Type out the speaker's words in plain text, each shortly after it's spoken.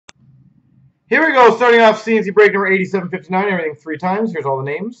Here we go, starting off C&C break number 8759, everything 3 times. Here's all the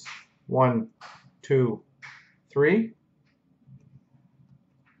names. 1, 2, 3.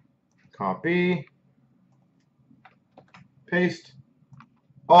 Copy. Paste.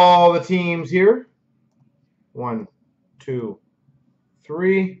 All the teams here. 1, 2,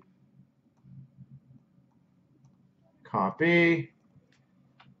 3. Copy.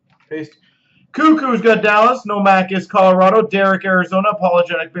 Paste. Cuckoo's got Dallas. Nomakis, Colorado. Derek, Arizona.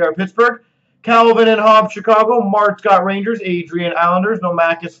 Apologetic Bear, Pittsburgh. Calvin and Hobbs, Chicago. Mart's got Rangers. Adrian, Islanders.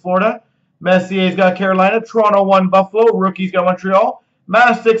 Nomakis, Florida. Messier's got Carolina. Toronto 1, Buffalo. Rookie's got Montreal.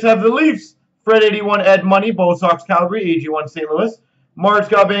 Mastics have the Leafs. Fred 81, Ed Money. Bo Sox, Calgary. AG1, St. Louis. Mart's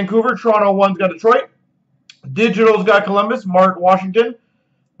got Vancouver. Toronto 1's got Detroit. Digital's got Columbus. Mart, Washington.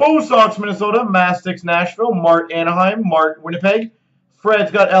 Bo Sox, Minnesota. Mastics, Nashville. Mart, Anaheim. Mart, Winnipeg. Fred's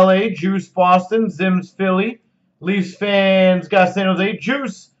got LA. Juice, Boston. Zim's, Philly. Leafs fans got San Jose.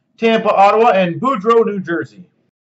 Juice, Tampa, Ottawa. And Boudreaux, New Jersey.